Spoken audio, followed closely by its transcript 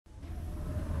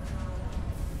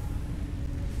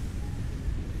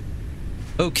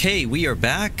Okay, we are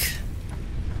back.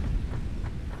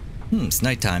 It's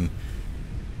nighttime.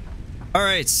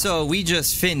 Alright, so we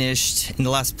just finished in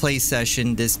the last play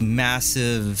session this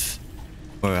massive,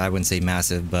 or I wouldn't say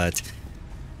massive, but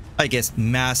I guess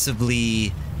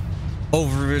massively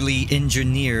overly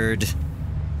engineered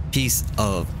piece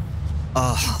of,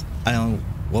 I don't know,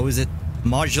 what was it?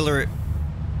 Modular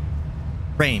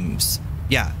frames.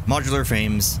 Yeah, modular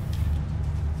frames.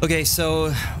 Okay,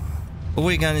 so what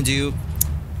we're gonna do,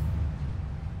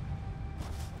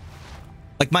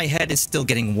 like, my head is still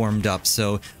getting warmed up,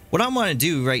 so what I want to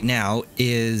do right now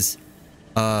is,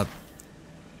 what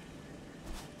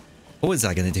was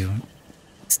I gonna do?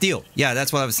 Steel. Yeah,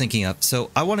 that's what I was thinking of. So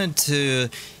I wanted to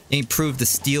improve the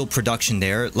steel production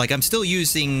there. Like, I'm still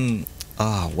using,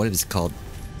 what is it called?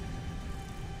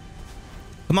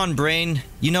 Come on, brain.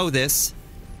 You know this.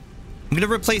 I'm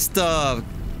gonna replace the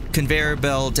Conveyor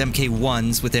Belt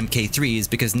MK1s with MK3s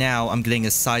because now I'm getting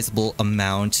a sizable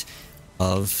amount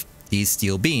of these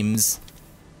steel beams.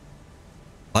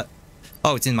 What?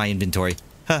 Oh, it's in my inventory.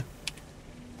 Huh.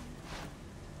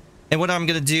 And what I'm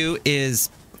gonna do is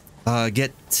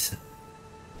get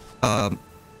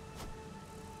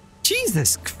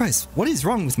Jesus Christ, what is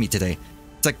wrong with me today?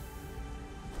 It's like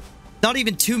not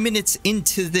even 2 minutes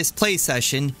into this play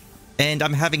session and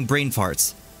I'm having brain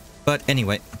farts. But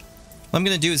anyway, what I'm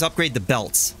gonna do is upgrade the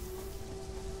belts.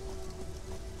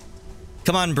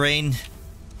 Come on, brain.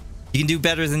 You can do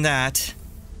better than that.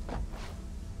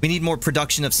 We need more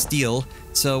production of steel.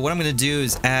 So what I'm gonna do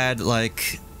is add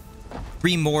like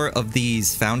 3 more of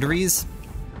these foundries.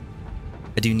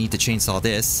 I do need to chainsaw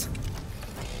this.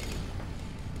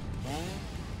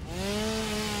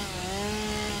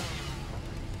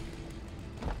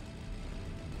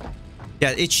 Yeah,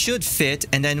 it should fit,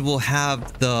 and then we'll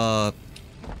have the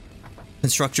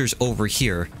constructors over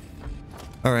here.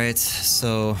 Alright,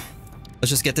 so let's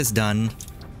just get this done.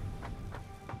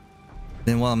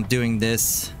 Then while I'm doing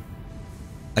this,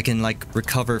 I can like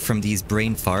recover from these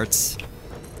brain farts.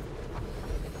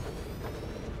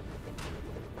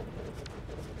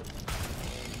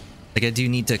 Like, I do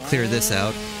need to clear this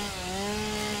out.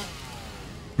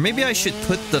 Maybe I should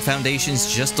put the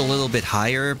foundations just a little bit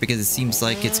higher because it seems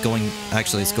like it's going...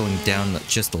 Actually, it's going down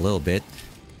just a little bit.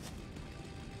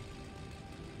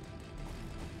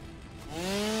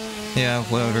 Yeah,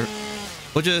 whatever.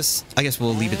 We'll just... I guess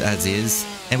we'll leave it as is.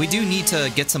 And we do need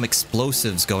to get some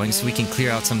explosives going so we can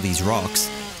clear out some of these rocks.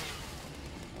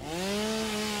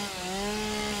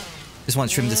 Just want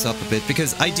to trim this up a bit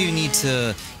because I do need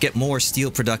to get more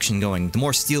steel production going. The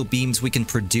more steel beams we can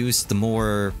produce, the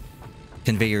more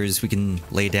conveyors we can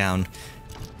lay down.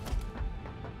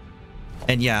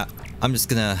 And yeah, I'm just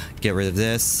gonna get rid of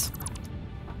this.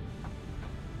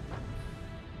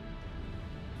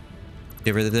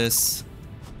 Get rid of this.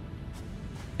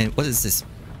 And what is this?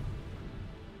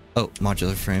 Oh,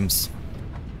 modular frames.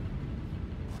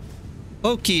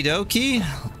 Okie dokie.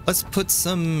 Let's put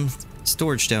some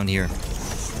storage down here.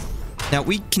 Now,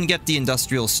 we can get the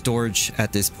industrial storage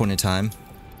at this point in time.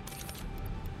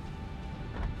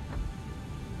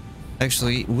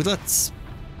 Actually, let's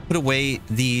put away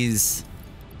these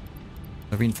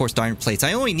reinforced iron plates.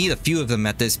 I only need a few of them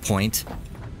at this point.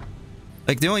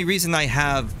 Like, the only reason I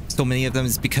have so many of them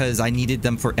is because I needed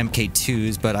them for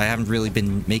MK2s, but I haven't really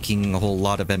been making a whole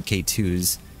lot of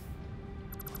MK2s.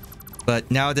 But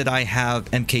now that I have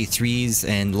MK3s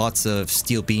and lots of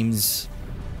steel beams,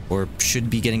 or should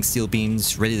be getting steel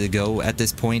beams ready to go at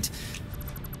this point,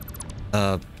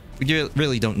 we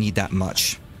really don't need that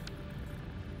much.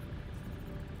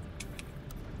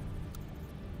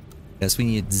 Yes, we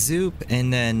need Zoop,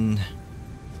 and then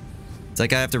it's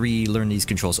like I have to relearn these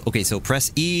controls. Okay, so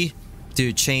press E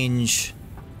to change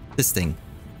this thing.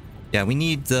 Yeah, we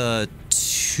need the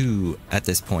 2 at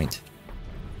this point.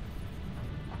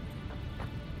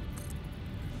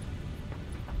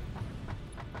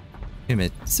 Wait a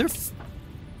minute, is there...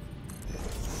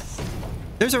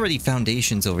 There's already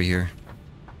foundations over here.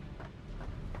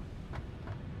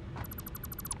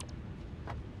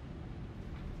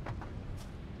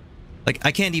 Like,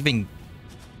 I can't even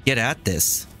get at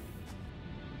this.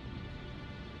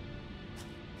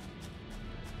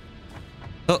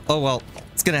 Oh well,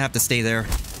 it's gonna have to stay there.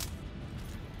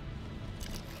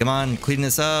 Come on, clean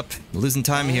this up. We're losing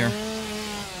time here.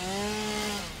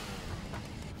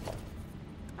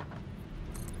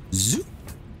 Zoop.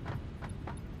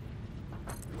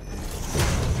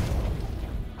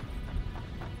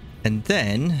 And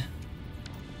then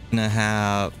gonna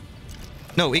have...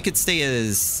 No, it could stay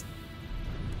as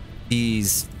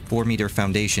these 4-meter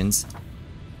foundations.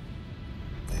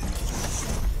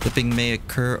 Flipping may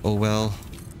occur, oh well.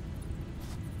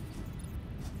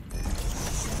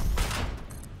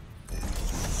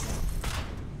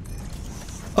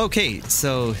 Okay,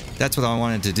 so that's what I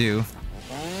wanted to do.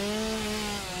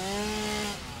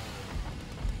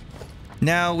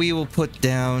 Now we will put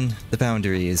down the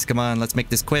Foundaries. Come on, let's make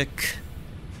this quick.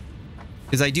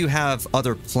 Because I do have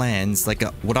other plans. Like,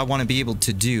 what I want to be able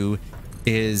to do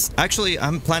is... Actually,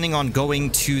 I'm planning on going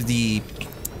to the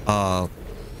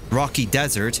Rocky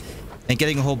Desert and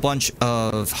getting a whole bunch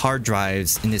of hard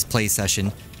drives in this play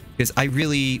session. Because I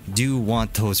really do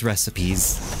want those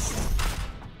recipes.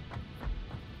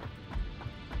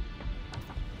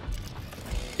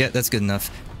 Yeah, that's good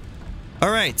enough.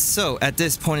 Alright, so at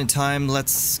this point in time,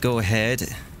 let's go ahead.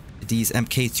 These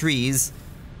MK3s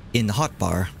in the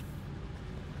hotbar.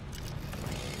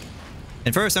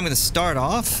 And first, I'm going to start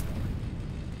off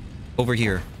over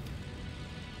here.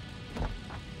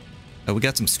 Oh, we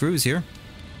got some screws here.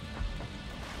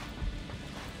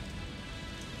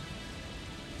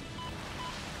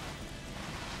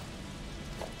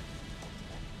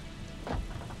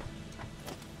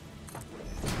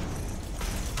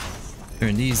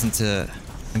 Turn these into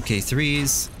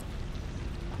MK3s.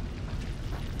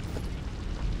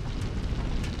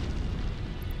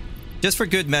 Just for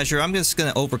good measure, I'm just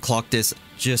going to overclock this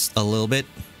just a little bit.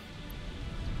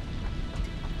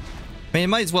 I mean, I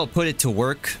might as well put it to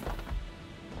work.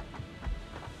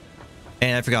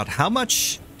 And I forgot, how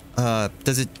much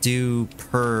does it do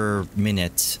per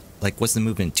minute? Like, what's the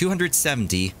movement?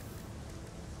 270.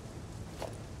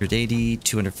 180,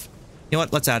 200... You know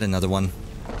what? Let's add another one.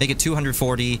 Make it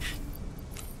 240.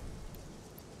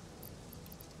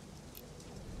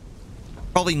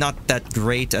 Probably not that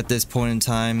great at this point in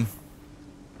time.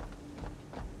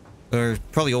 Or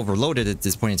probably overloaded at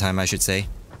this point in time, I should say.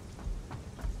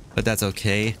 But that's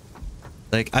okay.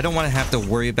 Like, I don't want to have to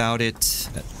worry about it,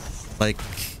 like,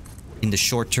 in the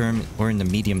short term or in the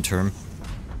medium term.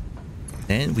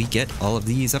 And we get all of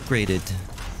these upgraded.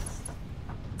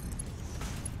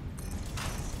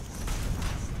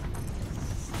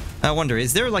 I wonder,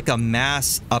 is there like a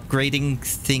mass upgrading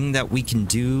thing that we can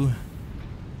do?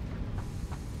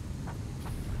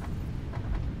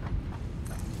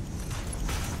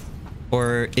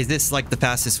 Or is this like the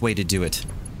fastest way to do it?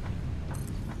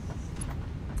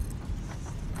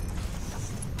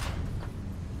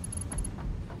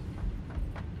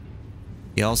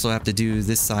 You also have to do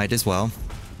this side as well.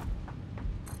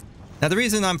 Now, the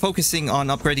reason I'm focusing on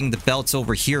upgrading the belts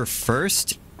over here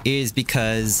first is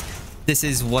because this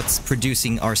is what's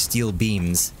producing our steel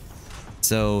beams.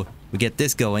 So we get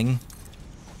this going,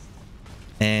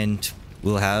 and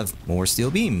we'll have more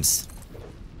steel beams.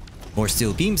 More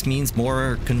steel beams means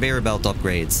more conveyor belt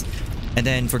upgrades. And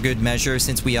then for good measure,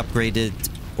 since we upgraded,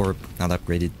 or not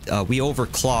upgraded, we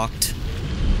overclocked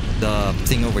the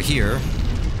thing over here.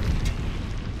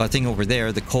 Thing over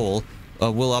there, the coal,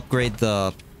 we'll upgrade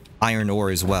the iron ore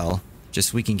as well. Just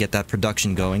so we can get that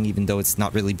production going, even though it's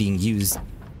not really being used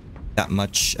that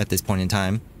much at this point in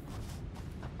time.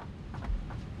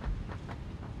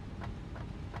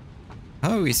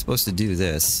 How are we supposed to do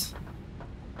this?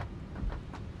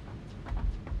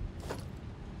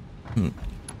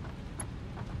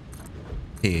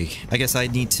 Okay, I guess I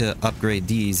need to upgrade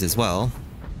these as well.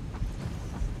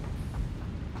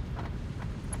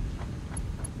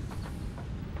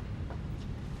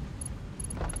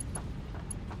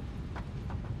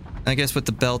 I guess with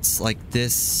the belts like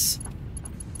this,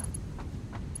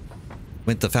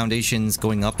 with the foundations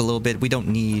going up a little bit, we don't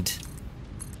need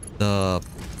the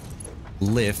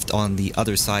lift on the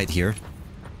other side here.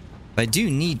 But I do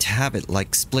need to have it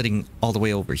like splitting all the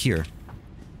way over here.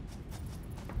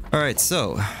 Alright,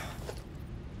 so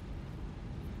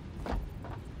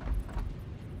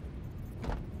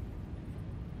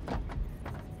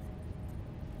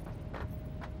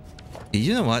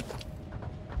you know what?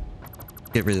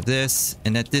 Get rid of this,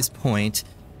 and at this point,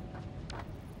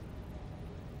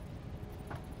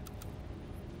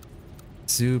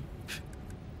 zoop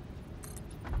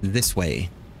this way.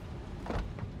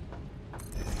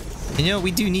 And you know,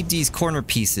 we do need these corner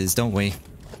pieces, don't we?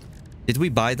 Did we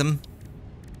buy them?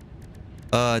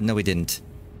 No, we didn't.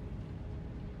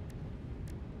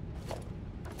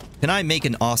 Can I make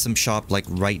an awesome shop like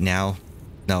right now?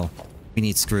 No, we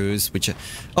need screws, which...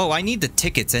 Oh, I need the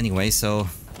tickets anyway, so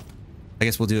I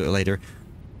guess we'll do it later.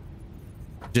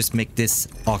 Just make this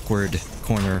awkward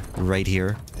corner right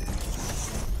here.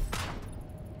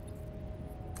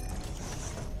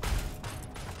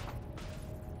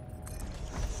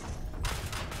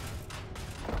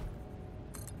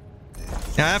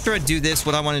 Now, after I do this,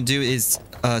 what I want to do is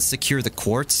secure the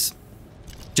quartz.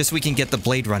 Just so we can get the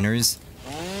Blade Runners.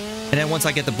 And then once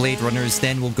I get the Blade Runners,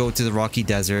 then we'll go to the Rocky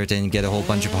Desert and get a whole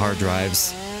bunch of hard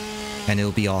drives. And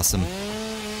it'll be awesome.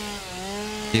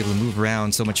 Be able to move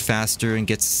around so much faster and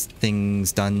gets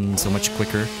things done so much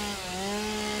quicker.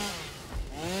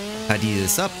 Tidy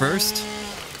this up first.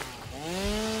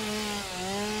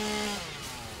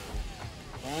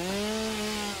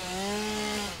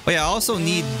 Oh yeah, I also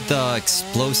need the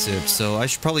explosive, so I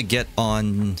should probably get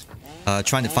on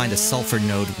trying to find a sulfur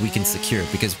node we can secure,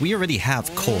 because we already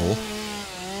have coal.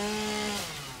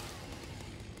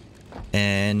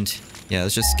 And yeah,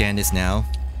 let's just scan this now.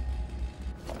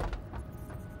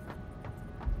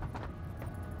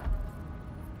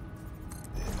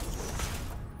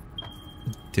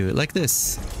 Do it like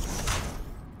this.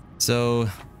 So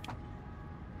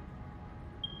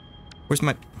where's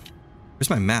my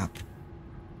map?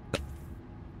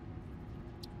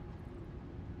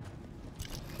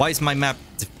 Why is my map...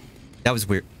 That was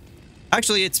weird.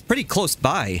 Actually, it's pretty close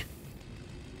by.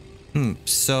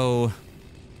 So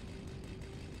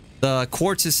the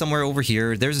quartz is somewhere over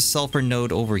here. There's a sulfur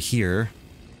node over here.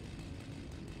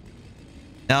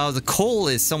 Now the coal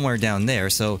is somewhere down there,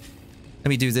 so let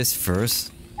me do this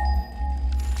first.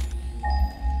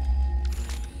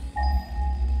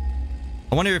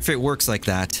 I wonder if it works like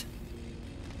that.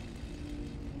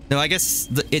 No, I guess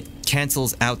it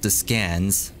cancels out the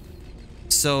scans.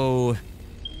 So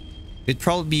it'd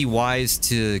probably be wise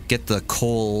to get the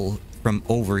coal from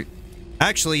over...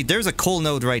 Actually, there's a coal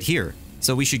node right here.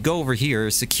 So we should go over here,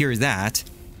 secure that,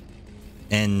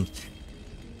 and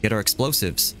get our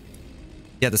explosives.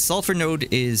 Yeah, the sulfur node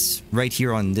is right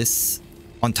here on this...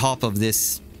 on top of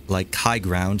this, like, high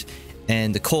ground.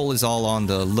 And the coal is all on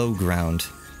the low ground.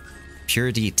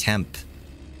 Purity temp.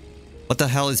 What the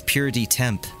hell is purity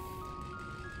temp?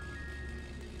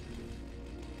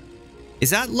 Is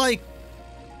that like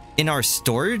in our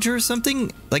storage or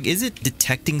something? Like, is it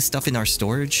detecting stuff in our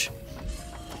storage?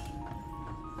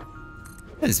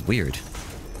 That is weird.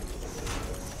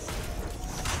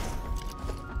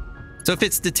 So if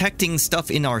it's detecting stuff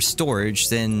in our storage,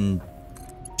 then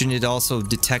shouldn't it also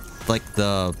detect like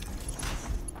the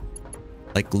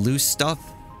loose stuff?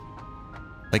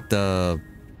 Like the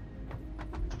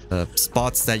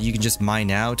spots that you can just mine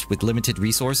out with limited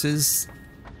resources?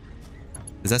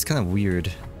 Because that's kind of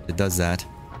weird. It does that.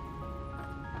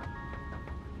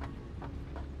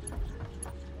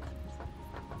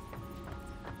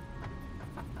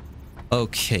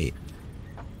 Okay.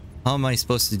 How am I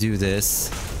supposed to do this?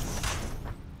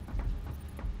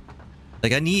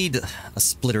 Like, I need a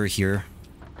splitter here.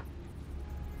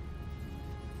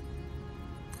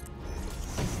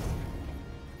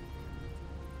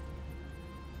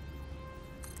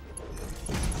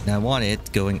 And I want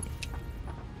it going...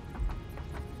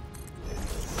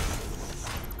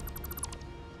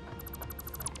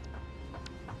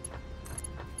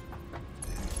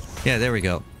 Yeah, there we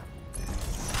go.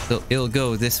 So it'll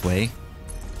go this way.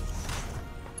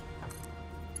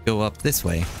 Go up this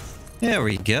way. There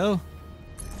we go.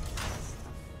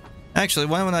 Actually,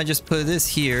 why don't I just put this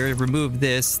here, remove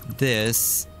this,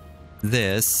 this.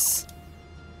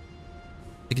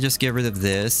 I can just get rid of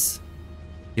this.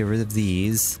 Get rid of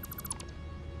these.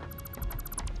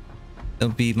 It'll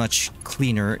be much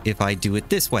cleaner if I do it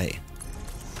this way.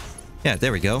 Yeah,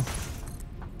 there we go.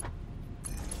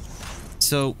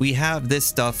 So we have this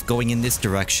stuff going in this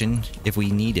direction if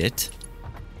we need it.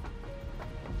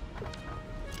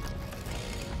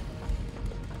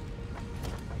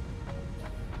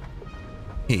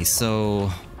 Okay,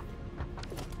 so...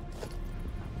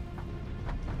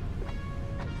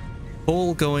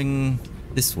 coal going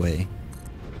this way.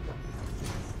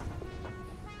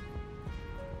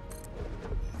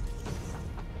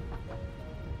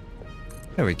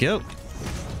 There we go.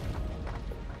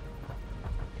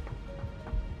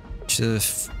 Should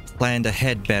have planned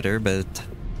ahead better, but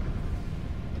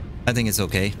I think it's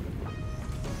okay.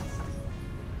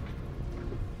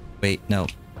 Wait, no.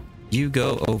 You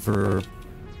go over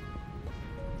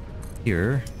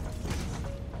here.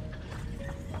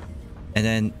 And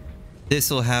then this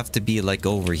will have to be like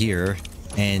over here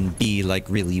and be like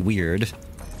really weird.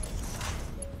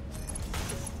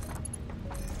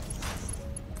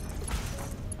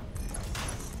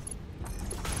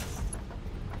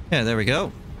 Yeah, there we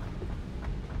go.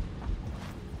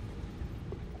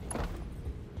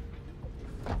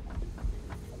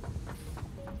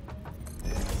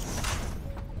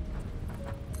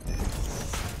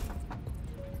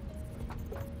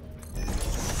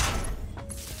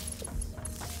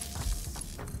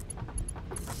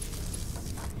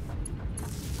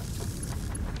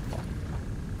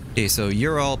 Okay, so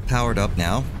you're all powered up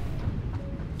now.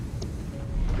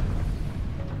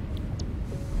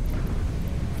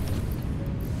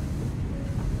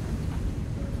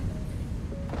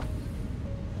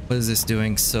 What is this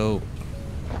doing? So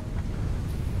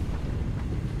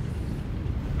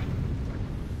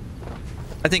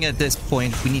think at this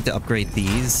point we need to upgrade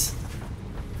these.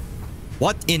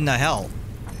 What in the hell?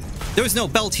 There was no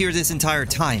belt here this entire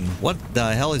time. What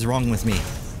the hell is wrong with me?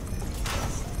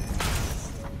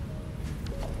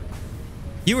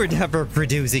 You were never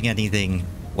producing anything.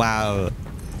 Wow.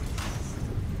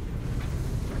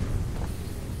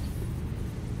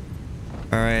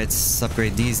 Alright, let's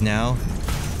upgrade these now.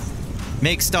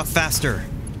 Make stuff faster.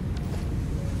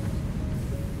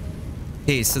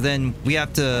 Okay, so then we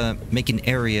have to make an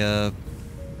area.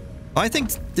 I think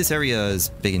this area is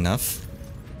big enough.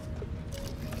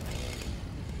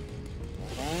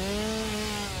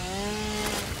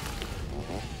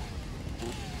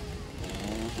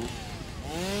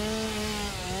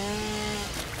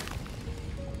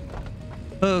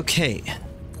 Okay.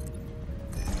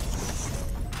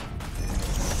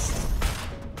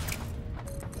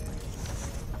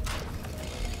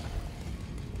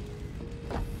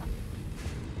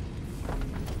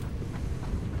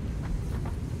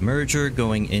 Merger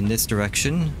going in this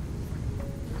direction.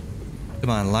 Come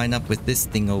on, line up with this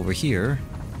thing over here.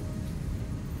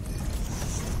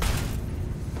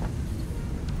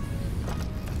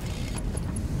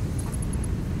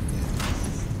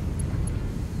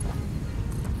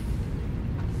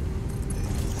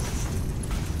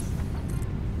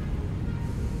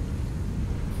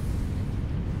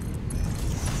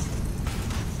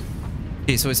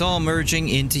 Okay, so it's all merging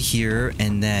into here,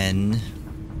 and then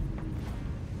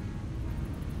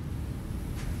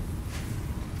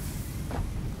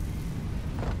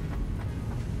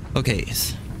okay,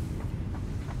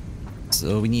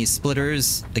 so we need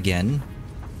splitters again.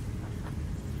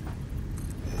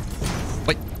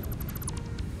 Wait.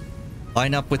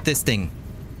 Line up with this thing.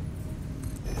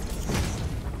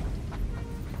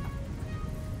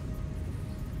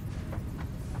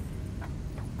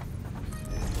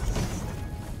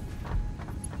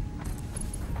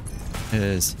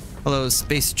 Hello,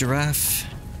 Space Giraffe.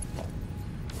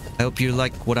 I hope you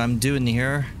like what I'm doing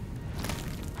here.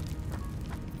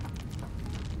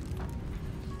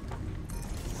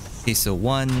 Okay, so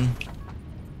 1,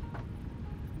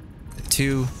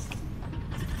 2,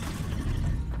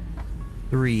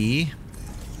 3,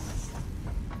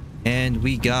 and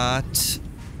we got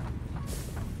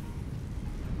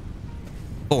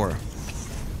 4.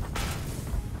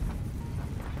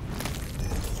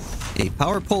 Okay,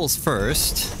 power poles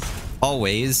first,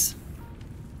 always.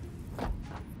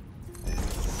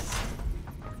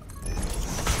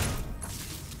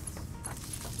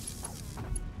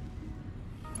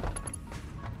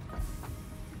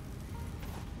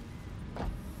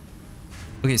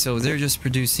 Okay, so they're just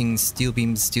producing steel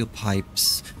beams, steel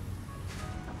pipes.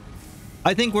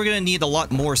 I think we're gonna need a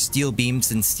lot more steel beams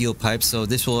than steel pipes, so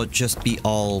this will just be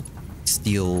all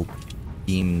steel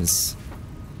beams.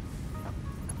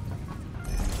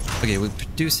 Okay, we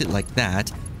produce it like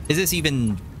that. Is this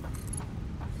even...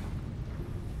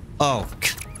 Oh,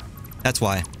 that's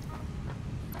why.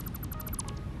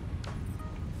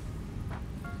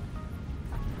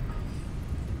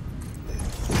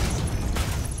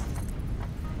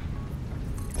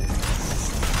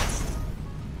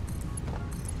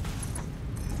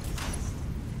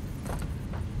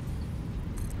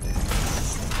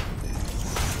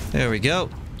 There we go.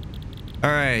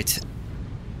 All right.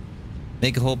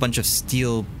 Make a whole bunch of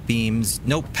steel beams.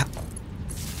 Nope.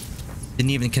 Didn't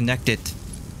even connect it.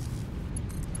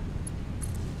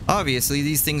 Obviously,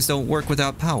 these things don't work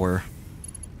without power.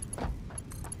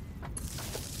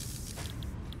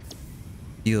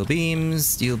 Steel beams,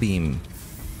 steel beam.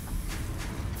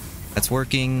 That's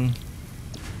working.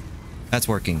 That's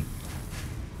working.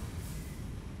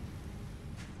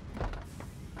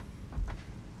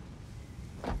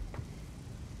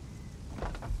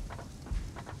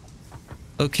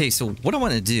 Okay, so what I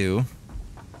want to do...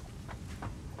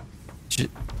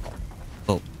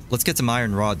 Oh, let's get some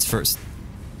iron rods first.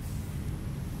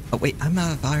 Oh, wait, I'm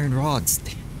out of iron rods.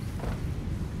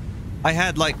 I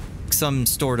had, like, some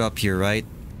stored up here, right?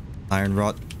 Iron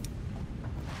rod.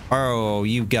 Oh,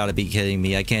 you gotta be kidding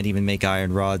me. I can't even make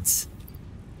iron rods.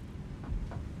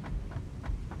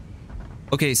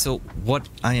 Okay, so what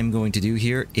I am going to do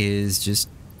here is just...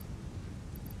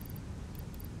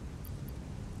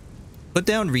 put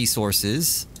down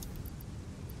resources.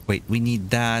 Wait, we need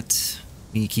that.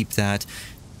 We need to keep that.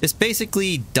 Just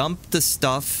basically dump the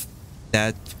stuff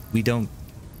that we don't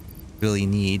really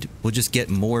need. We'll just get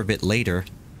more of it later.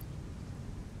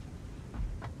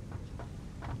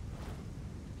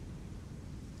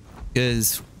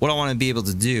 Because what I want to be able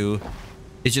to do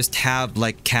is just have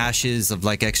like caches of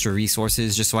like extra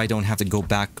resources just so I don't have to go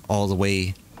back all the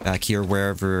way back here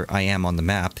wherever I am on the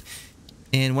map.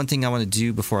 And one thing I want to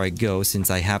do before I go, since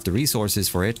I have the resources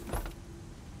for it,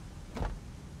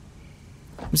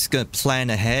 I'm just going to plan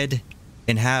ahead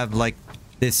and have like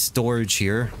this storage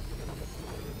here.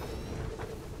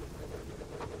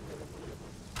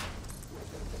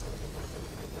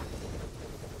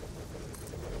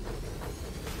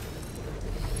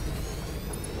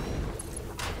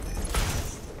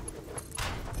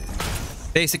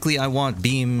 Basically, I want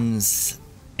beams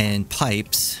and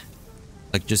pipes,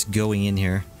 like just going in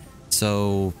here.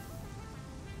 So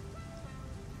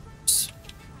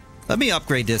let me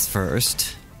upgrade this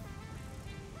first.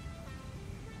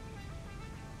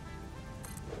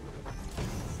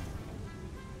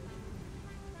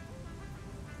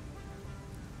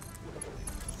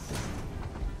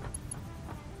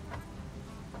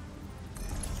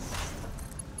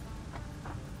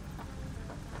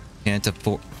 Can't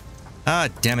afford. Ah,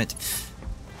 damn it.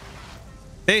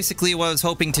 Basically, what I was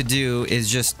hoping to do is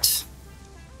just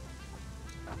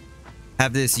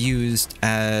have this used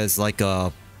as like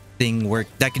a thing where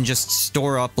that can just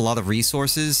store up a lot of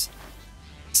resources.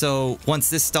 So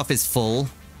once this stuff is full,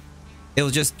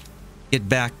 it'll just get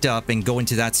backed up and go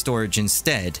into that storage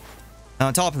instead. And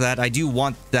on top of that, I do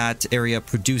want that area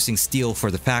producing steel for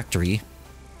the factory.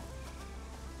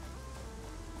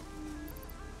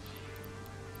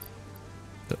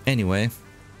 So anyway,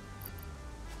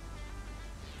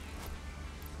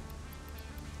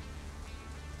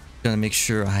 gonna make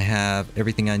sure I have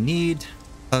everything I need.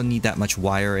 I don't need that much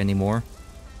wire anymore.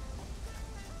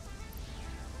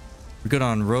 We're good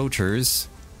on rotors.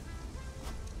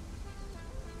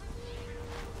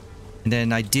 And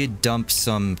then I did dump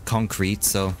some concrete,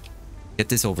 so get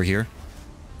this over here.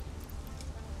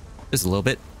 Just a little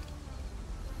bit.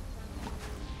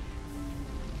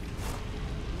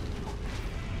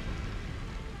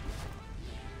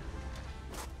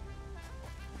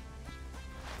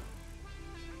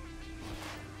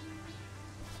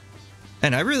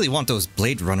 And I really want those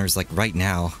blade runners like right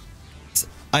now.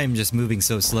 I am just moving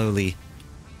so slowly.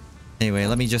 Anyway,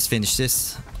 let me just finish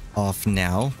this off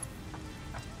now.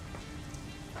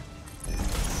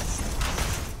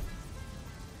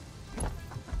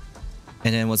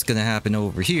 And then what's gonna happen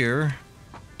over here?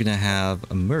 We're gonna have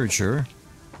a merger.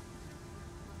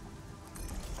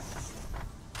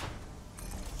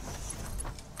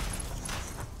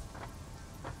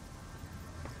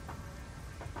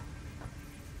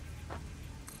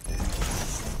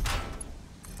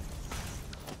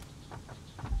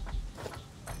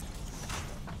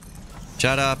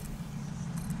 Shut up.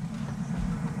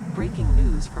 Breaking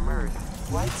news from Earth.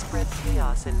 Widespread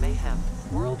chaos and mayhem.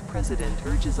 World President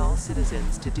urges all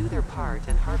citizens to do their part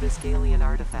and harvest alien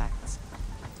artifacts.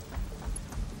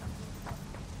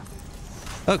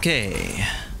 Okay.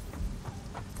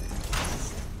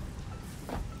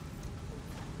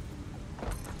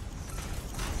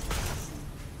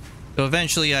 So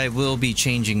eventually I will be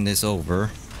changing this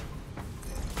over.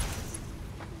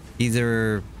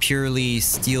 Either purely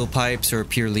steel pipes or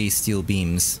purely steel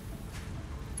beams.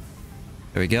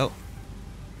 There we go.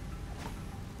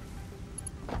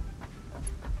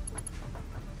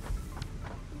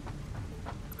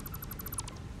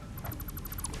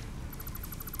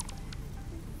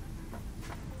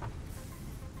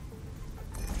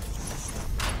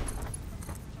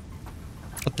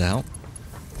 What the hell?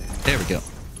 There we go.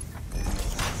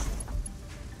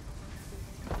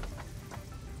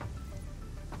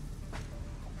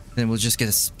 Then we'll just get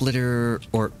a splitter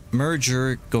or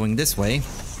merger going this way.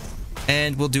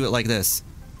 And we'll do it like this.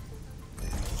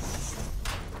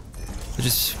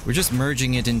 We're just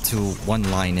merging it into one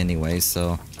line anyway,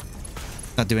 so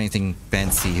not doing anything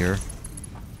fancy here.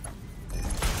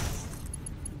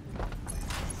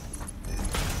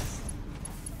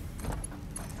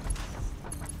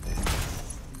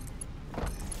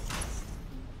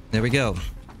 There we go.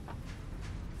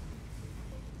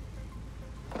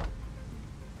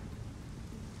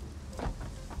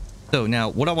 So now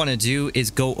what I want to do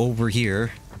is go over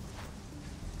here.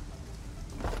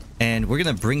 And we're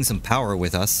going to bring some power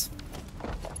with us.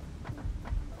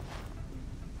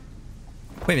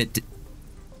 Wait a minute.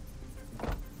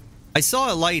 I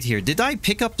saw a light here. Did I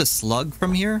pick up the slug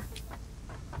from here?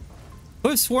 I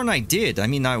would have sworn I did. I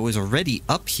mean, I was already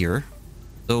up here.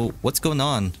 So what's going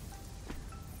on?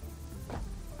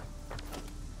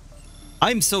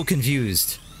 I'm so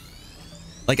confused.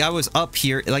 Like I was up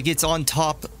here. Like it's on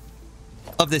top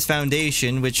of this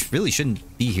foundation, which really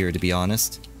shouldn't be here, to be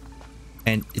honest.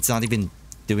 And it's not even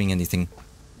doing anything.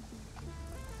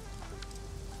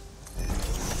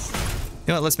 You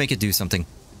know what? Let's make it do something.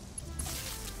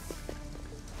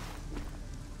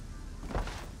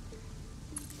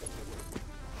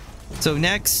 So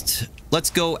next, let's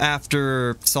go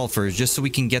after sulfurs just so we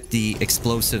can get the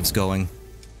explosives going.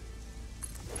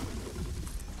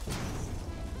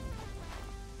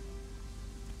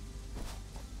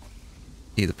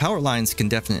 Okay, the power lines can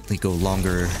definitely go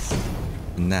longer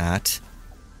than that.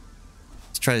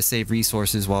 Let's try to save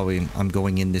resources while I'm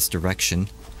going in this direction.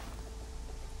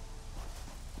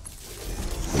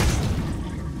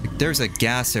 There's a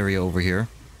gas area over here.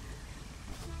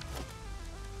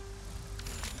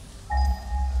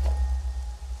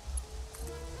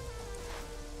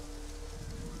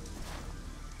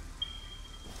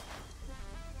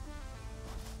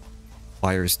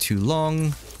 Wire's too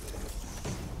long.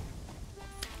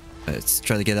 Let's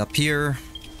try to get up here.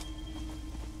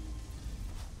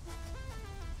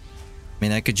 I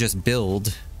mean, I could just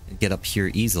build and get up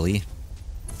here easily.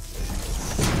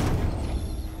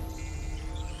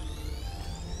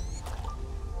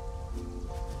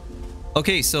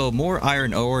 Okay, so more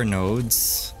iron ore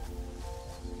nodes.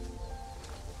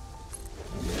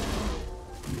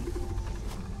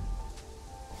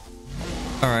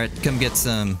 Alright, come get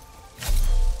some.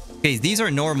 Okay, these are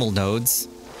normal nodes.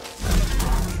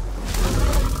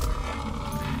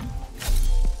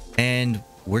 And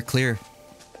we're clear.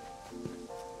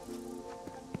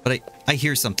 But I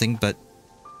hear something, but...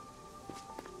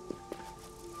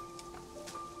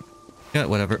 yeah,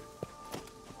 whatever.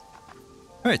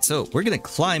 Alright, so we're gonna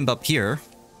climb up here.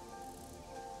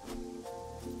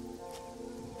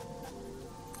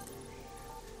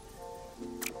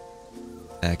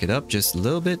 Back it up just a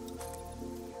little bit.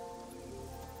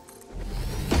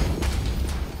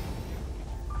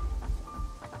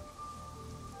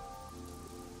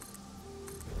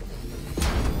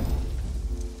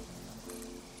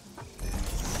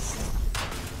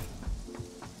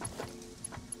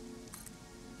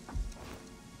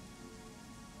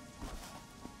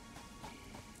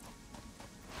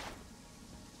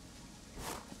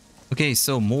 Okay,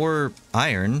 so more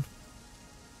iron.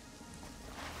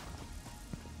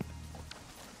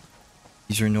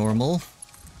 These are normal.